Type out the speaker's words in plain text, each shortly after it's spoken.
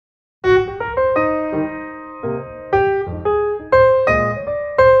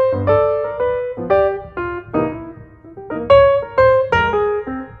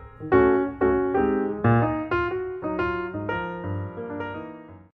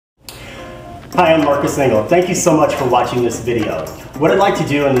Hi, I'm Marcus Engel. Thank you so much for watching this video. What I'd like to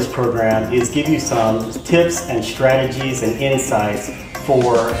do in this program is give you some tips and strategies and insights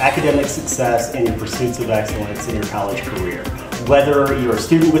for academic success and your pursuits of excellence in your college career. Whether you're a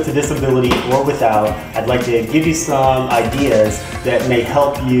student with a disability or without, I'd like to give you some ideas that may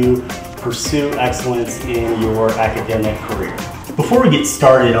help you pursue excellence in your academic career. Before we get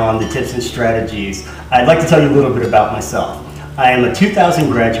started on the tips and strategies, I'd like to tell you a little bit about myself. I am a 2000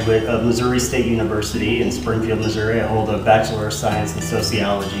 graduate of Missouri State University in Springfield, Missouri. I hold a Bachelor of Science in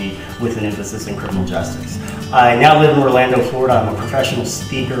Sociology with an emphasis in criminal justice. I now live in Orlando, Florida. I'm a professional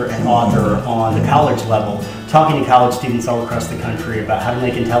speaker and author on the college level, talking to college students all across the country about how to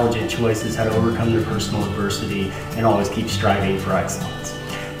make intelligent choices, how to overcome their personal adversity, and always keep striving for excellence.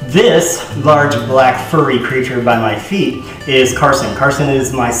 This large black furry creature by my feet is Carson. Carson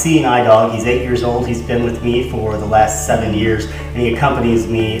is my seeing eye dog. He's 8 years old. He's been with me for the last 7 years, and he accompanies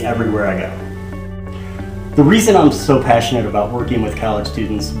me everywhere I go. The reason I'm so passionate about working with college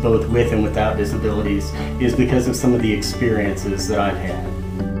students, both with and without disabilities, is because of some of the experiences that I've had.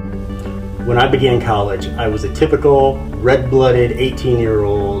 When I began college, I was a typical red-blooded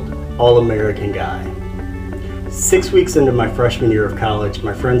 18-year-old all-American guy. 6 weeks into my freshman year of college,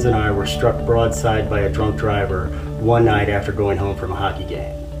 my friends and I were struck broadside by a drunk driver one night after going home from a hockey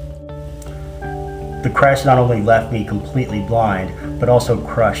game. The crash not only left me completely blind, but also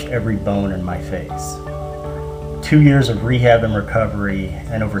crushed every bone in my face. 2 years of rehab and recovery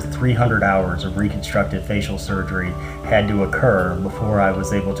and over 300 hours of reconstructive facial surgery had to occur before I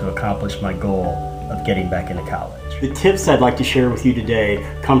was able to accomplish my goal of getting back into college. The tips I'd like to share with you today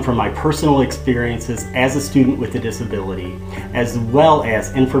come from my personal experiences as a student with a disability, as well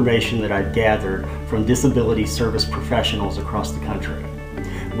as information that I've gathered from disability service professionals across the country.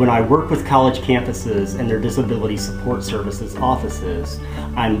 When I work with college campuses and their disability support services offices,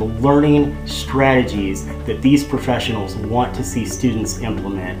 I'm learning strategies that these professionals want to see students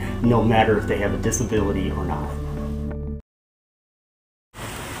implement, no matter if they have a disability or not.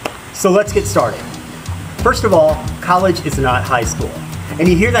 So let's get started. First of all, college is not high school. And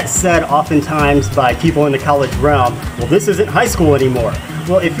you hear that said oftentimes by people in the college realm, well, this isn't high school anymore.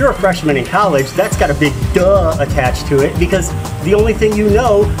 Well, if you're a freshman in college, that's got a big duh attached to it because the only thing you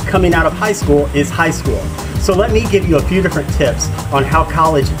know coming out of high school is high school. So let me give you a few different tips on how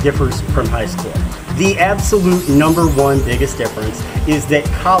college differs from high school. The absolute #1 biggest difference is that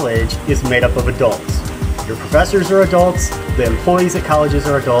college is made up of adults. Your professors are adults, the employees at colleges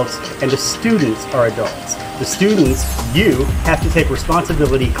are adults, and the students are adults. The students, you, have to take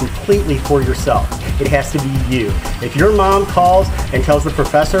responsibility completely for yourself. It has to be you. If your mom calls and tells the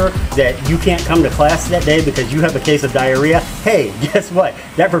professor that you can't come to class that day because you have a case of diarrhea, hey, guess what?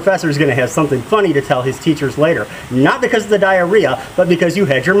 That professor is going to have something funny to tell his teachers later. Not because of the diarrhea, but because you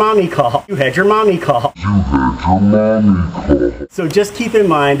had your mommy call. You had your mommy call. So just keep in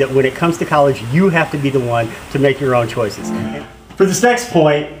mind that when it comes to college, you have to be the one to make your own choices. For this next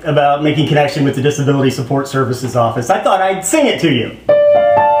point about making connection with the Disability Support Services Office, I thought I'd sing it to you.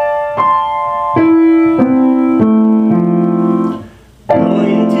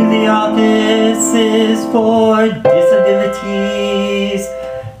 Going to the office is for disabilities.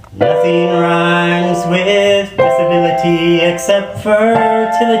 Nothing rhymes with disability except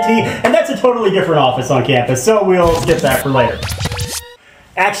fertility. And that's a totally different office on campus, so we'll skip that for later.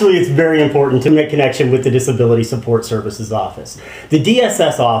 Actually, it's very important to make connection with the Disability Support Services Office. The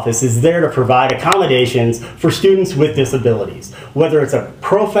DSS office is there to provide accommodations for students with disabilities. Whether it's a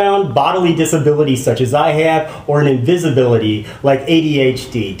profound bodily disability such as I have, or an invisibility like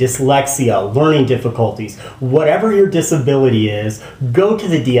ADHD, dyslexia, learning difficulties, whatever your disability is, go to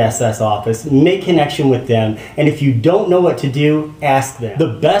the DSS office, make connection with them, and if you don't know what to do, ask them.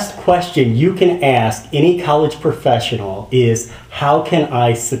 The best question you can ask any college professional is, how can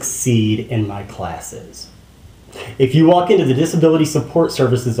I succeed in my classes? If you walk into the Disability Support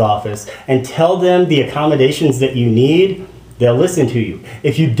Services office and tell them the accommodations that you need, they'll listen to you.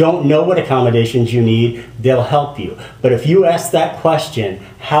 If you don't know what accommodations you need, they'll help you. But if you ask that question,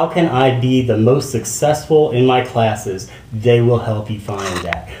 how can I be the most successful in my classes, they will help you find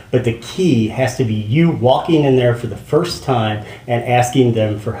that. But the key has to be you walking in there for the first time and asking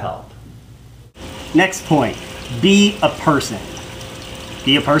them for help. Next point, be a person.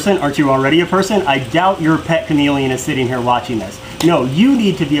 Be a person? Aren't you already a person? I doubt your pet chameleon is sitting here watching this. No, you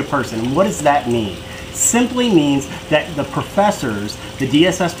need to be a person. What does that mean? Simply means that the professors, the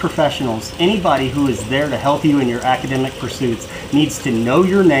DSS professionals, anybody who is there to help you in your academic pursuits needs to know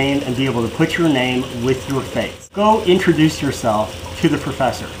your name and be able to put your name with your face. Go introduce yourself to the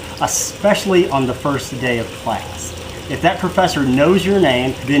professor, especially on the first day of class. If that professor knows your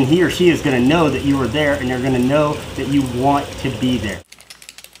name, then he or she is going to know that you are there, and they're going to know that you want to be there.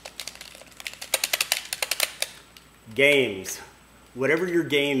 Games. Whatever your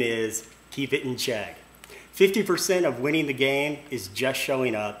game is, keep it in check. 50% of winning the game is just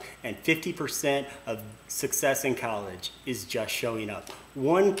showing up, and 50% of success in college is just showing up.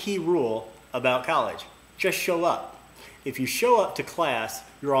 One key rule about college: just show up. If you show up to class,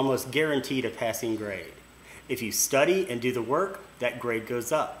 you're almost guaranteed a passing grade. If you study and do the work, that grade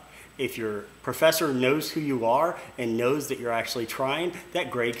goes up. If your professor knows who you are and knows that you're actually trying, that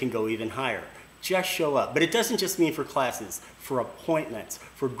grade can go even higher. Just show up. But it doesn't just mean for classes, for appointments,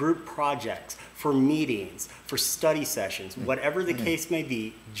 for group projects, for meetings, for study sessions, whatever the case may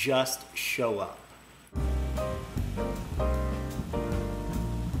be, just show up.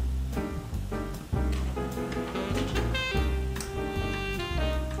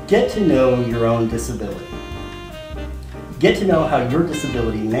 Get to know your own disability. Get to know how your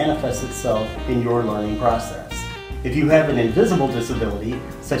disability manifests itself in your learning process. If you have an invisible disability,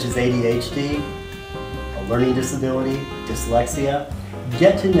 such as ADHD, a learning disability, dyslexia,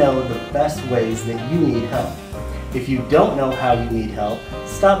 get to know the best ways that you need help. If you don't know how you need help,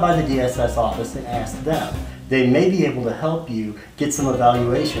 stop by the DSS office and ask them. They may be able to help you get some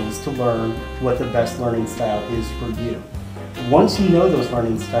evaluations to learn what the best learning style is for you. Once you know those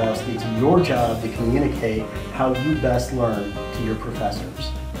learning styles, it's your job to communicate how you best learn to your professors.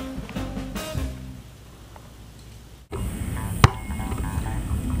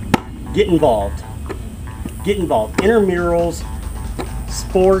 Get involved. Get involved. Intramurals,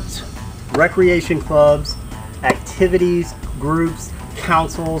 sports, recreation clubs, activities, groups,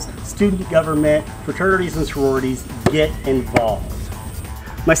 councils, student government, fraternities and sororities. Get involved.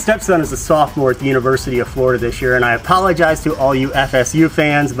 My stepson is a sophomore at the University of Florida this year, and I apologize to all you FSU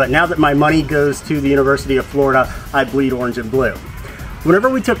fans, but now that my money goes to the University of Florida, I bleed orange and blue.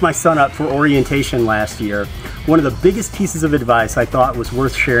 Whenever we took my son up for orientation last year, one of the biggest pieces of advice I thought was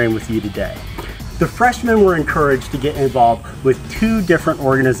worth sharing with you today. The freshmen were encouraged to get involved with two different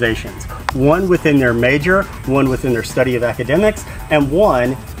organizations, one within their major, one within their study of academics, and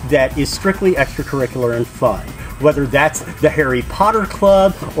one that is strictly extracurricular and fun. Whether that's the Harry Potter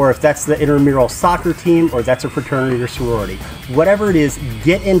Club, or if that's the intramural soccer team, or that's a fraternity or sorority. Whatever it is,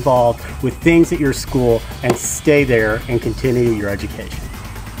 get involved with things at your school and stay there and continue your education.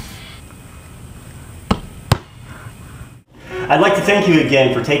 I'd like to thank you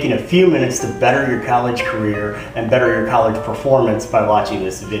again for taking a few minutes to better your college career and better your college performance by watching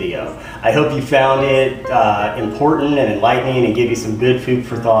this video. I hope you found it important and enlightening and gave you some good food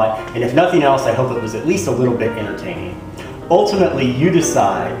for thought. And if nothing else, I hope it was at least a little bit entertaining. Ultimately, you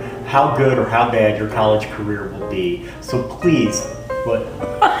decide how good or how bad your college career will be. So please, what?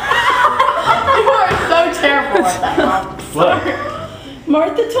 You are so terrible at that, Mom. What?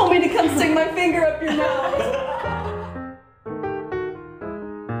 Martha told me to come stick my finger up your nose.